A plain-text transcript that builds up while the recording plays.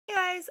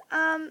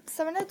guys,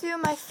 so I'm going to do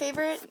my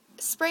favorite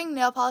spring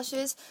nail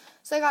polishes.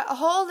 So I got a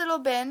whole little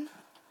bin,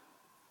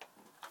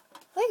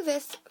 like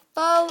this,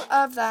 full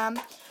of them.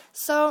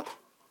 So,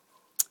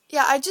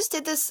 yeah, I just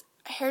did this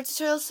hair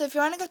tutorial, so if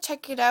you want to go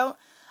check it out,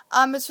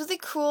 it's really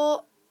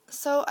cool,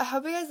 so I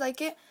hope you guys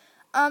like it.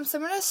 So I'm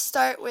going to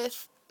start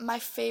with my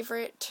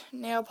favorite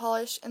nail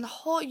polish in the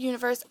whole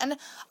universe, and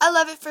I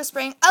love it for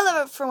spring, I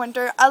love it for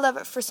winter, I love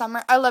it for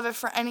summer, I love it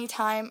for any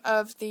time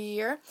of the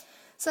year.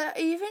 So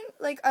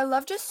I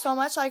loved it so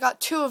much I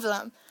got 2 of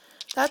them.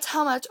 That's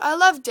how much I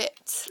loved it.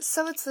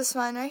 So it's this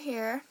one right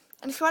here.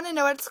 And if you want to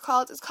know what it's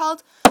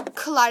called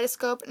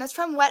Kaleidoscope. And it's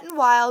from Wet n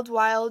Wild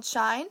Wild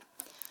Shine.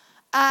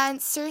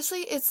 And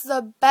seriously, it's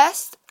the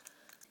best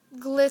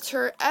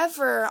glitter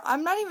ever.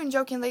 I'm not even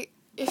joking. Like,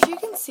 if you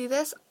can see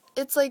this,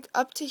 it's like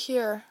up to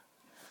here.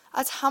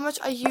 That's how much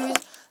I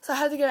used. So I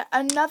had to get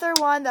another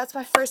one. That's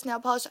my first nail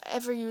polish I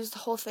ever used, the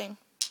whole thing.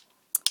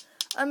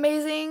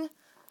 Amazing.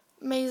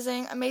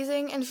 Amazing,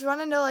 amazing. And if you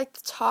want to know, like,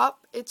 the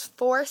top, it's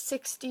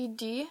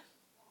 460D.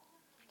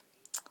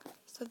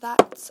 So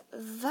that's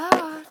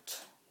that.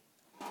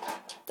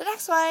 The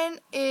next one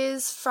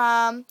is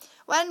from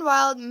Wet n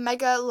Wild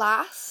Mega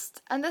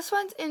Last. And this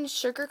one's in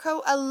Sugar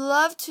Coat. I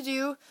love to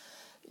do,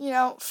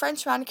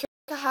 French manicure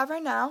like I have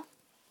right now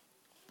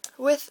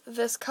with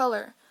this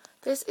color.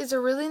 This is a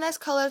really nice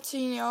color to,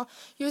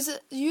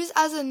 use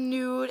as a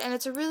nude. And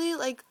it's a really,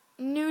 like,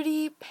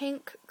 nudie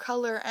pink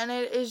color, and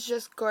it is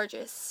just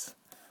gorgeous.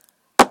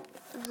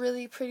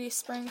 Really pretty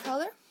spring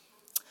color.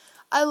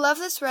 I love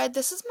this red.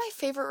 This is my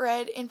favorite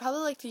red in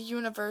probably like the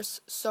universe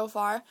so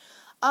far.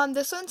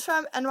 This one's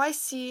from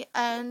NYC,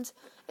 and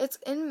it's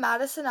in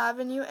Madison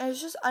Avenue, and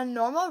it's just a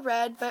normal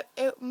red, but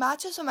it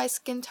matches with my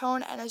skin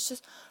tone, and it's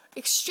just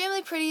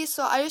extremely pretty,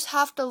 so I just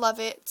have to love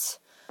it.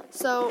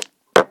 So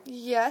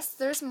yes,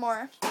 there's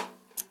more.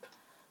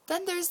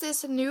 Then there's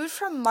this nude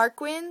from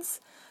Markwins.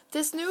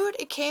 This nude,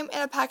 it came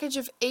in a package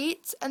of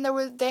 8, and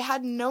they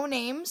had no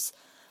names,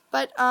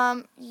 but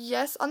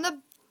yes, on the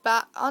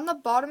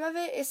bottom of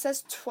it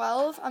says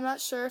 12. I'm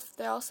not sure if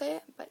they all say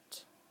it,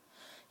 but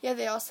yeah,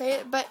 they all say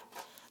it. But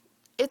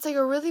it's like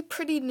a really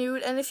pretty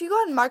nude, and if you go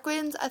on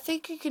Markwins, I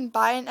think you can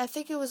buy it. I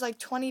think it was like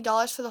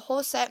 $20 for the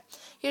whole set.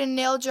 You get a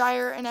nail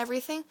dryer and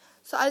everything.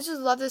 So I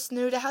just love this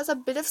nude. It has a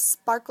bit of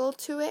sparkle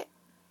to it,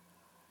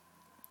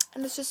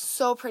 and it's just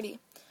so pretty.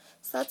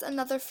 So that's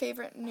another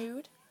favorite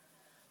nude.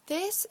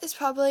 This is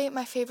probably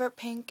my favorite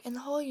pink in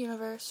the whole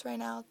universe right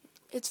now.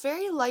 It's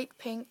very light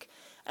pink,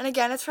 and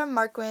again, it's from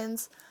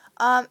Markwins.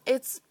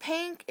 It's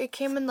pink. It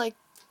came in like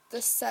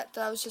the set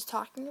that I was just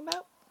talking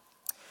about.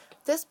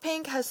 This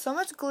pink has so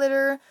much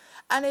glitter,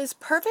 and is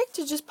perfect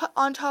to just put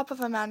on top of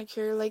a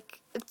manicure.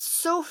 Like, it's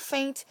so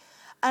faint,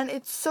 and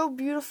it's so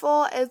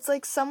beautiful. It's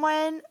like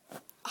someone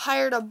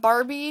hired a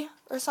Barbie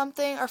or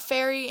something, or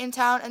fairy in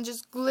town, and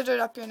just glittered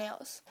up your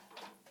nails.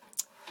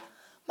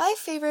 My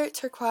favorite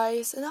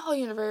turquoise in the whole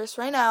universe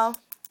right now,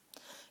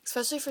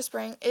 especially for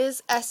spring,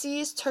 is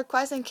Essie's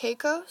Turquoise and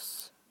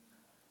Caicos.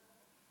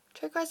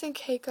 Turquoise and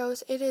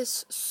Caicos, it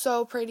is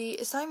so pretty.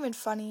 It's not even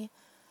funny.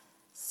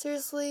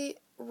 Seriously,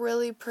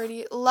 really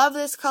pretty. Love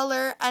this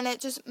color, and it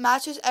just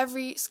matches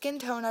every skin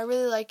tone. I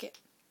really like it.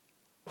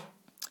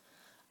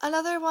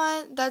 Another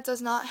one that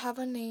does not have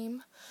a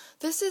name.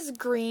 This is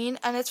green,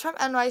 and it's from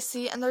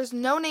NYC, and there's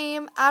no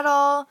name at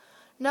all.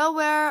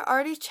 Nowhere,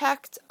 already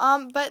checked,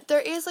 but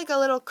there is like a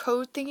little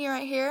code thingy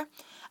right here,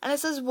 and it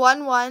says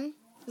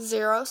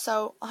 110,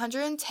 so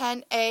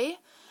 110A,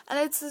 and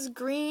it's this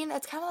green.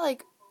 It's kind of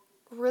like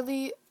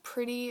really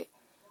pretty,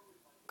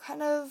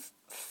 kind of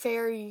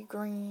fairy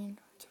green.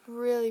 It's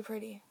really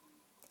pretty.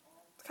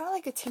 It's kind of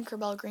like a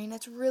Tinkerbell green.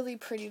 It's really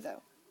pretty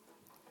though.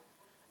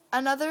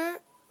 Another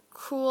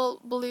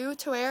cool blue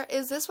to wear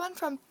is this one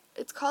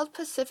it's called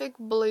Pacific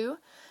Blue,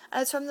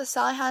 and it's from the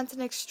Sally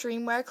Hansen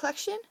Extreme Wear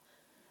collection.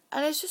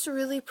 And it's just a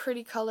really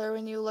pretty color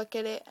when you look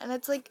at it. And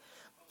it's like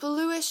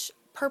bluish,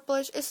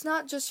 purplish. It's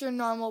not just your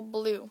normal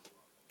blue.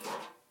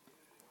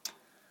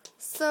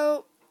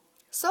 So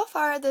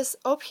far this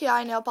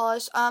OPI nail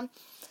polish,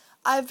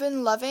 I've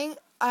been loving.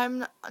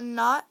 I'm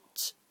not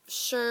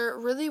sure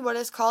really what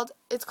it's called.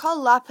 It's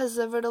called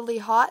Paz-itively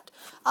Hot.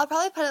 I'll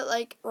probably put it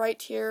like right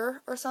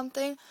here or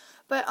something.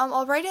 But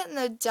I'll write it in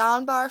the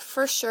down bar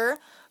for sure.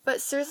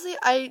 But seriously,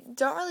 I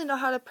don't really know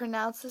how to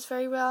pronounce this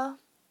very well.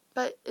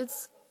 But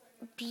it's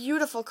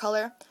beautiful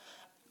color.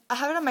 I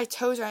have it on my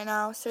toes right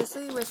now,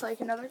 seriously, with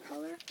like another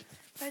color.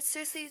 But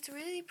seriously, it's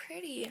really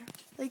pretty.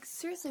 Like,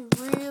 seriously,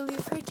 really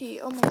pretty.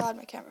 Oh my god,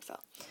 my camera fell.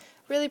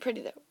 Really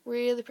pretty though.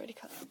 Really pretty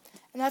color.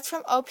 And that's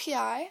from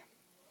OPI.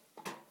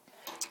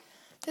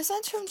 This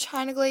one's from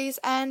China Glaze,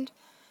 and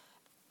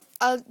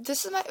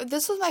this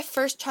was my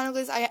first China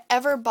Glaze I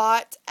ever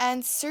bought,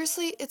 and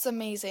seriously, it's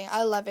amazing.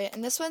 I love it.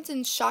 And this one's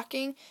in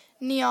shocking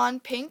neon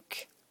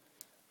pink.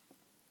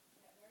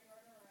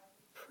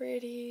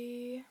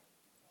 Pretty,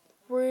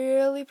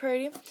 really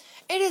pretty.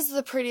 It is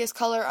the prettiest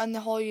color on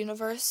the whole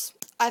universe.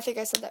 I think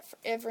I said that for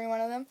every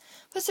one of them.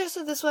 But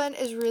seriously, this one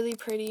is really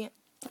pretty.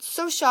 It's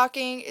so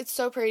shocking. It's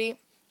so pretty.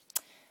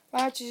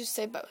 Why don't you just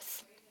say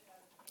both?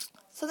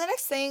 So the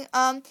next thing,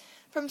 from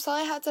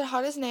Paz-itively Hot to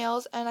Hot as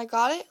Nails, and I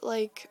got it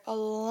like a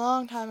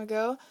long time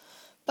ago,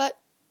 but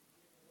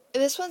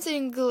this one's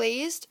in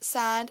glazed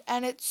sand,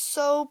 and it's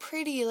so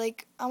pretty.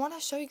 Like, I want to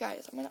show you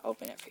guys. I'm going to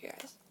open it for you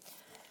guys.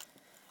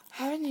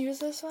 I haven't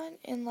used this one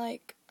in,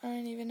 like, I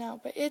don't even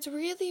know. But it's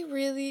really,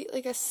 really,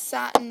 like, a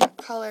satin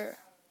color.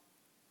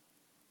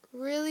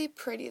 Really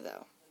pretty,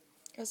 though.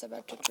 I was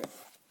about to drip.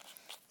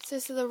 So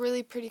this is a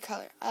really pretty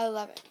color. I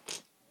love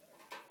it.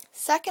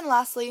 Second,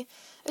 lastly,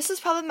 this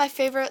is probably my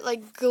favorite,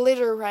 like,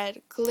 glitter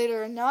red.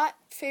 Glitter, not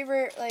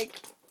favorite, like,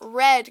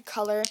 red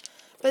color.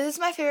 But this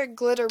is my favorite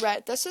glitter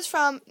red. This is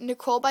from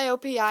Nicole by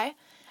OPI.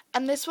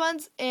 And this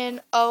one's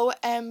in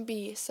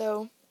OMB.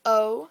 So,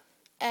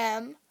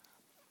 OMB.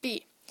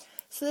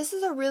 So this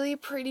is a really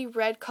pretty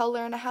red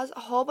color. And it has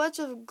a whole bunch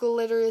of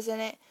glitters in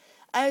it.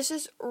 And it's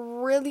just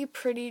really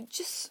pretty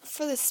just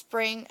for the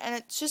spring. And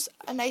it's just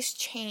a nice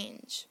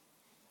change.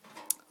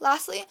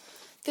 Lastly,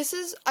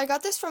 I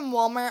got this from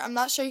Walmart. I'm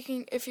not sure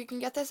if you can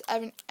get this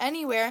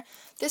anywhere.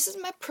 This is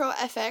my Pro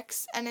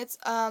FX. And it's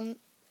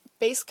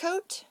base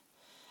coat.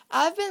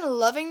 I've been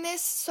loving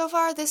this so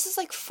far. This is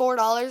like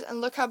 $4,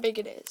 and look how big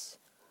it is.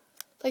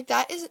 Like,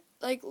 that is,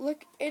 like,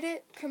 look at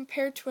it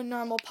compared to a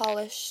normal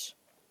polish.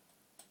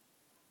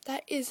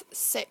 That is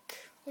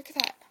sick. Look at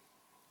that.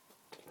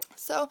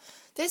 So,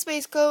 this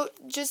base coat,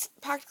 just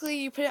practically,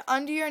 you put it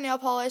under your nail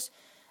polish,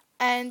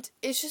 and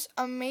it's just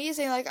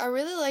amazing. Like, I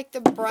really like the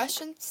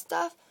brush and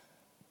stuff,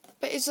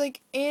 but it's,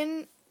 like,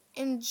 in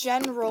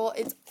general,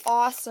 it's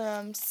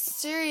awesome.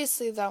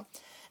 Seriously, though.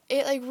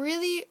 It, like,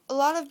 really, a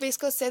lot of base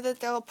coats say that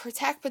they'll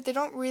protect, but they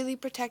don't really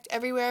protect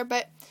everywhere.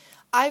 But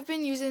I've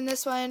been using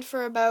this one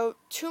for about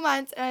 2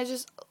 months, and I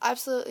just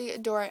absolutely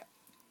adore it.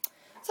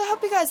 So I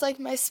hope you guys like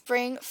my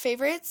spring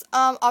favorites.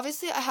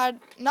 Obviously, I had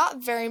not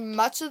very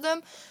much of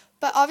them,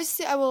 but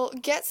obviously I will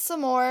get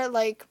some more,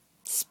 like,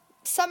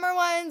 summer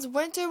ones,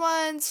 winter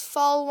ones,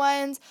 fall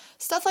ones,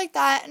 stuff like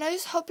that. And I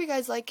just hope you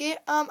guys like it.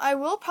 I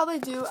will probably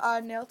do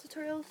a nail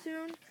tutorial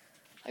soon,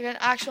 like an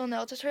actual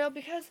nail tutorial,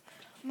 because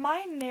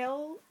my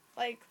nail,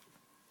 like,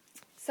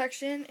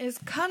 section is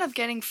kind of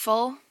getting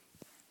full.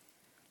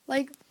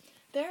 Like,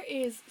 there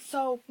is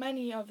so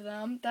many of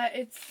them that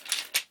it's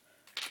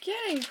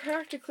getting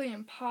practically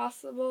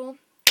impossible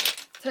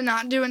to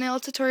not do a nail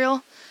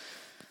tutorial.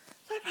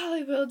 So I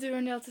probably will do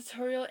a nail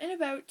tutorial in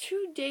about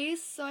 2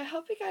 days. So I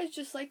hope you guys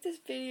just like this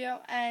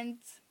video and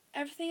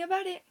everything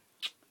about it.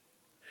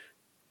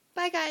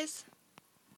 Bye, guys.